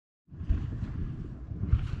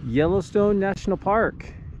Yellowstone National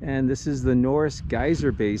Park, and this is the Norris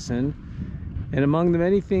Geyser Basin. And among the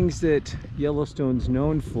many things that Yellowstone's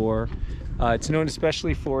known for, it's known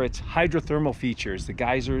especially for its hydrothermal features, the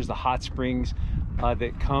geysers, the hot springs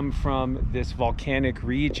that come from this volcanic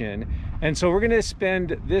region. And so we're going to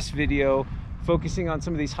spend this video focusing on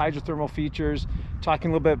some of these hydrothermal features, talking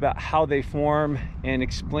a little bit about how they form and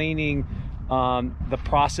explaining the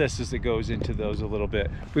processes that goes into those a little bit.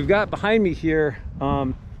 We've got behind me here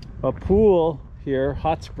a pool here,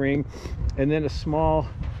 hot spring, and then a small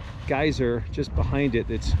geyser just behind it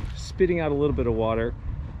that's spitting out a little bit of water.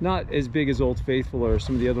 Not as big as Old Faithful or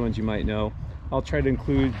some of the other ones you might know. I'll try to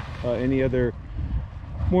include any other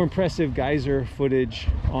more impressive geyser footage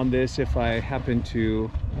on this if I happen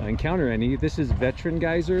to encounter any. This is Veteran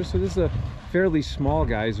Geyser, so this is a fairly small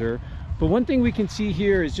geyser. But one thing we can see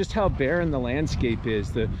here is just how barren the landscape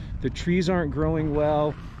is. The trees aren't growing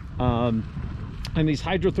well, and these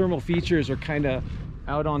hydrothermal features are kind of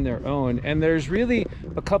out on their own. And there's really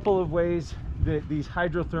a couple of ways that these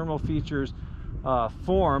hydrothermal features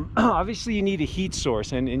form. Obviously you need a heat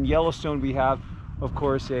source, and in Yellowstone we have, of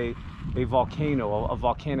course, a volcano, a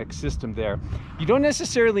volcanic system there. You don't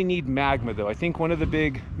necessarily need magma though. I think one of the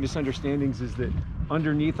big misunderstandings is that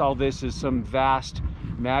underneath all this is some vast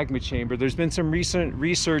magma chamber. There's been some recent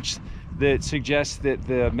research that suggests that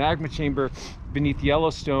the magma chamber beneath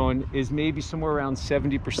Yellowstone is maybe somewhere around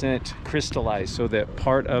 70% crystallized, so that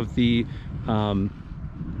part of the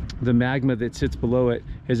magma that sits below it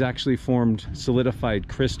has actually formed solidified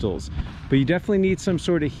crystals. But you definitely need some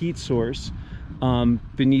sort of heat source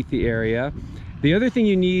beneath the area. The other thing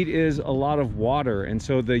you need is a lot of water, and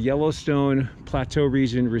so the Yellowstone Plateau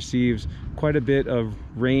region receives quite a bit of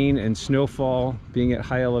rain and snowfall, being at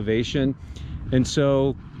high elevation, and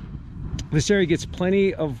so this area gets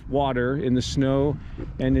plenty of water in the snow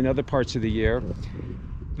and in other parts of the year.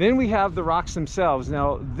 Then we have the rocks themselves.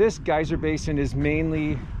 Now this geyser basin is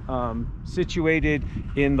mainly situated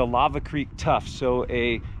in the Lava Creek Tuff, so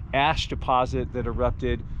a ash deposit that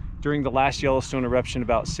erupted during the last Yellowstone eruption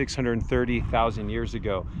about 630,000 years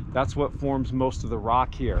ago. That's what forms most of the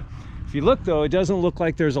rock here. If you look though, it doesn't look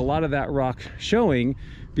like there's a lot of that rock showing,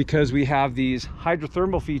 because we have these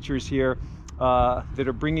hydrothermal features here that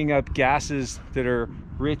are bringing up gases that are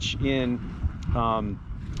rich in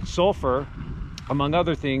sulfur, among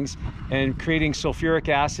other things, and creating sulfuric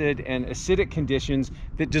acid and acidic conditions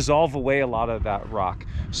that dissolve away a lot of that rock.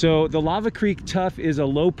 So the Lava Creek Tuff is a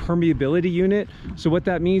low permeability unit. So what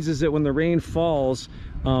that means is that when the rain falls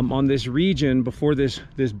on this region before this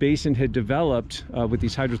basin had developed with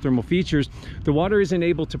these hydrothermal features, the water isn't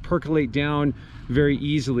able to percolate down very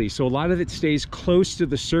easily. So a lot of it stays close to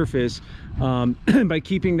the surface. By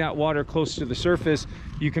keeping that water close to the surface,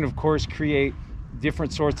 you can of course create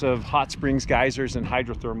different sorts of hot springs, geysers, and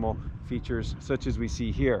hydrothermal features such as we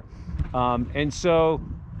see here. And so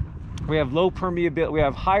we have low permeability, we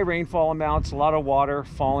have high rainfall amounts, a lot of water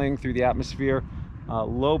falling through the atmosphere,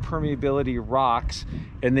 low permeability rocks,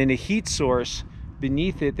 and then a heat source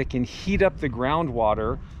beneath it that can heat up the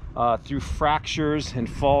groundwater through fractures and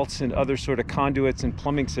faults and other sort of conduits and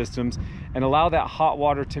plumbing systems, and allow that hot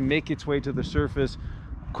water to make its way to the surface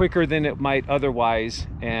quicker than it might otherwise,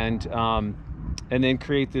 and then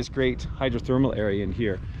create this great hydrothermal area in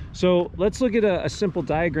here. So let's look at a simple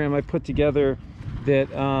diagram I put together that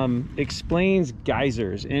explains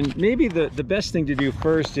geysers. And maybe the best thing to do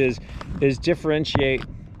first is differentiate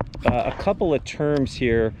a couple of terms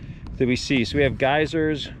here that we see. So we have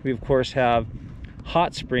geysers, we of course have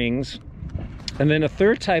hot springs, and then a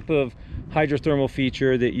third type of hydrothermal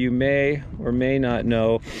feature that you may or may not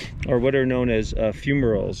know are what are known as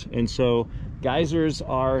fumaroles. And so geysers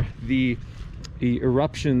are the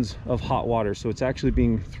eruptions of hot water. So it's actually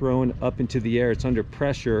being thrown up into the air, it's under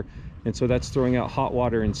pressure, and so that's throwing out hot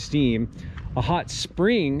water and steam. A hot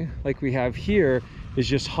spring like we have here is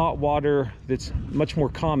just hot water that's much more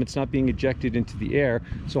calm, it's not being ejected into the air,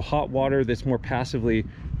 so hot water that's more passively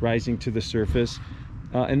rising to the surface.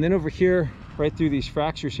 And then over here, right through these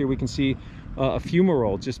fractures here, we can see a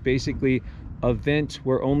fumarole, just basically a vent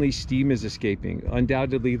where only steam is escaping.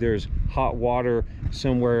 Undoubtedly there's hot water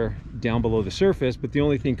somewhere down below the surface, but the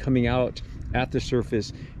only thing coming out at the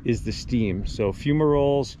surface is the steam. So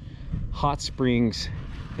fumaroles, hot springs,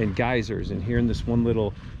 and geysers. And here in this one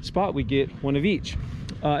little spot we get one of each.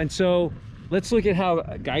 And so let's look at how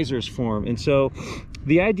geysers form. And so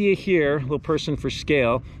the idea here, a little person for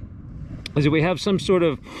scale, is that we have some sort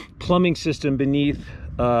of plumbing system beneath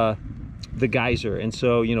the geyser. And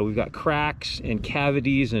so, you know, we've got cracks and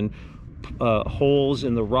cavities and holes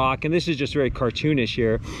in the rock, and this is just very cartoonish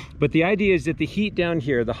here, but the idea is that the heat down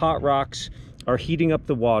here, the hot rocks are heating up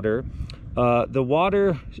the water. The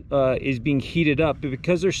water is being heated up, but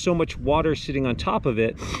because there's so much water sitting on top of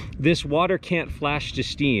it, this water can't flash to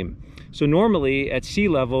steam. So normally at sea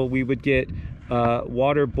level, we would get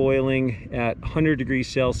water boiling at 100 degrees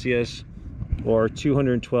Celsius or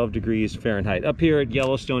 212 degrees Fahrenheit. Up here at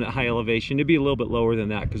Yellowstone at high elevation, it'd be a little bit lower than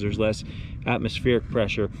that because there's less atmospheric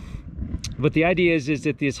pressure. But the idea is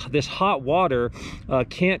that this hot water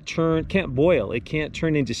can't boil. It can't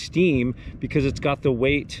turn into steam because it's got the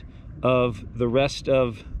weight of the rest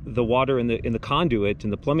of the water in the conduit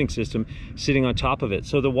and the plumbing system sitting on top of it.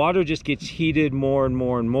 So the water just gets heated more and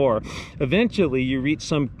more and more. Eventually you reach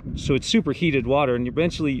so it's superheated water, and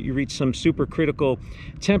eventually you reach some supercritical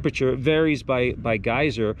temperature. It varies by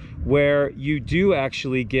geyser, where you do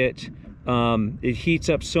actually get it heats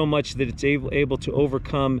up so much that it's able to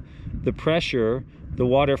overcome the pressure. The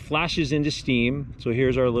water flashes into steam. So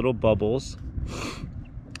here's our little bubbles,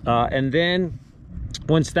 and then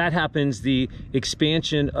once that happens, the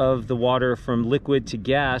expansion of the water from liquid to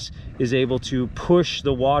gas is able to push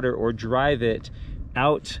the water or drive it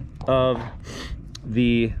out of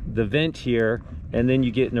the vent here, and then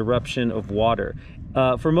you get an eruption of water.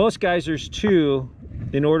 For most geysers too,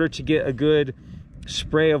 in order to get a good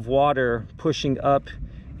spray of water pushing up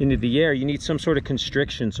into the air, you need some sort of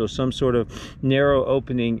constriction, so some sort of narrow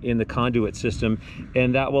opening in the conduit system,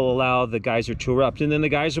 and that will allow the geyser to erupt. And then the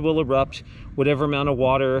geyser will erupt whatever amount of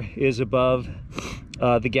water is above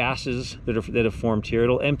the gases that have formed here.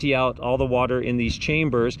 It'll empty out all the water in these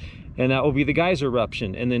chambers, and that will be the geyser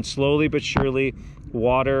eruption. And then slowly but surely,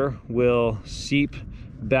 water will seep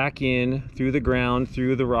back in through the ground,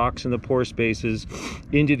 through the rocks and the pore spaces,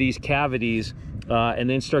 into these cavities, and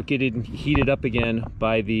then start getting heated up again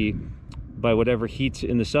by whatever heat's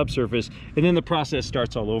in the subsurface, and then the process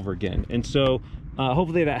starts all over again. And so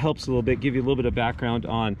hopefully that helps a little bit, give you a little bit of background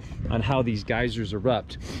on how these geysers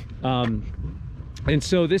erupt. And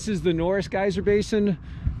so this is the Norris Geyser Basin.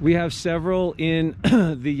 We have several in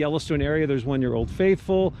the Yellowstone area. There's one near Old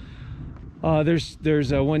Faithful. There's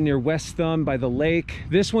one near West Thumb by the lake.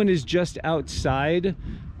 This one is just outside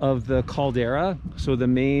of the caldera, so the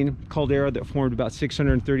main caldera that formed about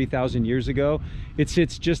 630,000 years ago. It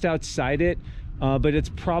sits just outside it, but it's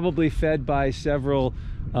probably fed by several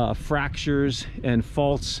fractures and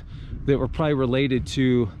faults that were probably related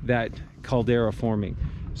to that caldera forming.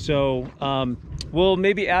 So we'll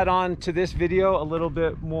maybe add on to this video a little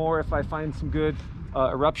bit more if I find some good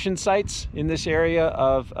eruption sites in this area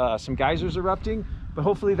of some geysers erupting. But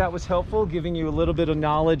hopefully that was helpful, giving you a little bit of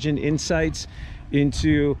knowledge and insights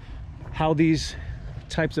into how these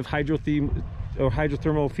types of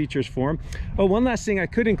hydrothermal features form. Oh, one last thing I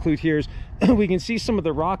could include here is we can see some of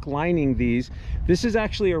the rock lining these. This is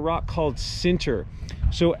actually a rock called sinter.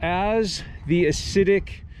 So as the acidic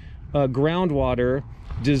groundwater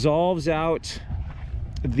dissolves out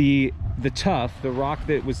the tuff, the rock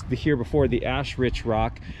that was here before, the ash-rich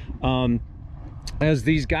rock, as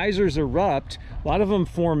these geysers erupt, a lot of them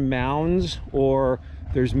form mounds, or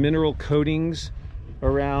there's mineral coatings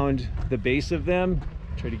around the base of them.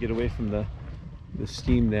 Try to get away from the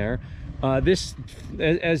steam there.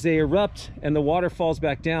 As they erupt and the water falls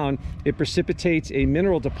back down, it precipitates a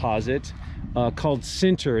mineral deposit called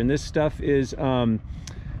sinter, and this stuff is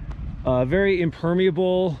very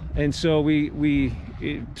impermeable, and so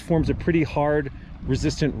it forms a pretty hard,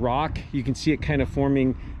 resistant rock. You can see it kind of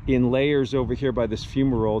forming in layers over here by this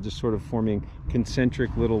fumarole, just sort of forming concentric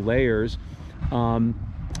little layers.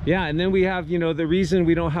 Yeah, and then we have, you know, the reason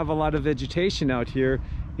we don't have a lot of vegetation out here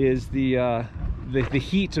is the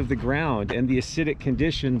heat of the ground, and the acidic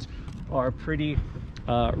conditions are pretty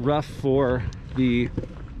rough for the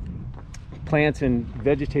plants and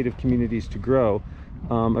vegetative communities to grow.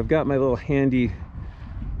 I've got my little handy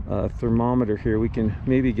thermometer here. We can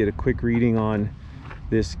maybe get a quick reading on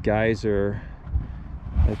this geyser.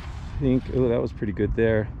 I think, oh, that was pretty good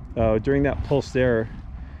there. During that pulse there,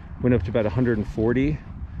 went up to about 140,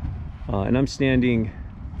 and I'm standing,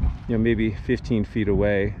 you know, maybe 15 feet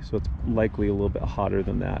away, so it's likely a little bit hotter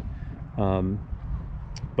than that.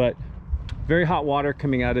 But very hot water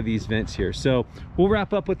coming out of these vents here. So we'll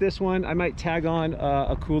wrap up with this one. I might tag on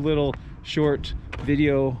a cool little short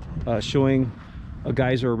video showing a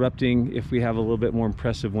geyser erupting if we have a little bit more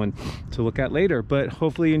impressive one to look at later. But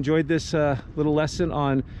hopefully you enjoyed this little lesson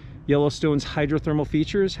on Yellowstone's hydrothermal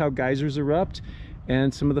features, how geysers erupt,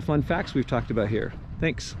 and some of the fun facts we've talked about here.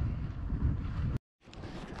 Thanks.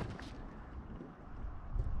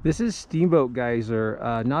 This is Steamboat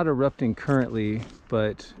Geyser, not erupting currently,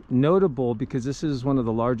 but notable because this is one of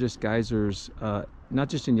the largest geysers, not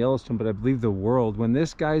just in Yellowstone, but I believe the world. When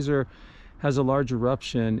this geyser has a large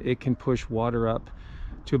eruption, it can push water up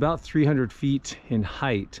to about 300 feet in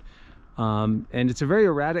height. And it's a very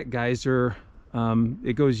erratic geyser.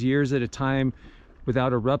 It goes years at a time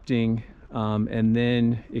without erupting, and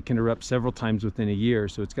then it can erupt several times within a year.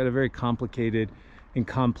 So it's got a very complicated and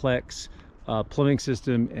complex plumbing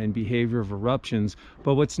system and behavior of eruptions.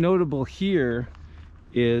 But what's notable here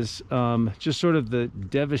is just sort of the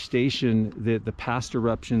devastation that the past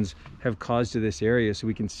eruptions have caused to this area. So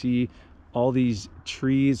we can see all these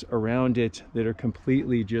trees around it that are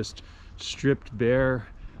completely just stripped bare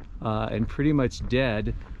and pretty much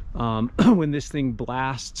dead. When this thing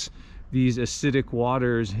blasts these acidic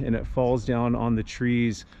waters and it falls down on the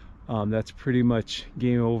trees, that's pretty much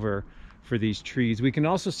game over for these trees. We can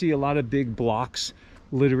also see a lot of big blocks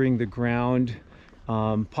littering the ground.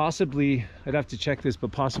 Possibly, I'd have to check this,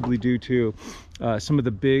 but possibly due to some of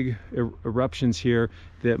the big eruptions here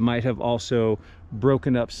that might have also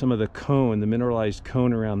broken up some of the cone, the mineralized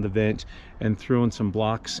cone around the vent, and thrown some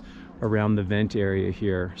blocks around the vent area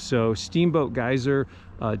here. So Steamboat Geyser,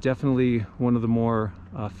 definitely one of the more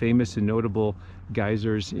famous and notable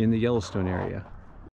geysers in the Yellowstone area.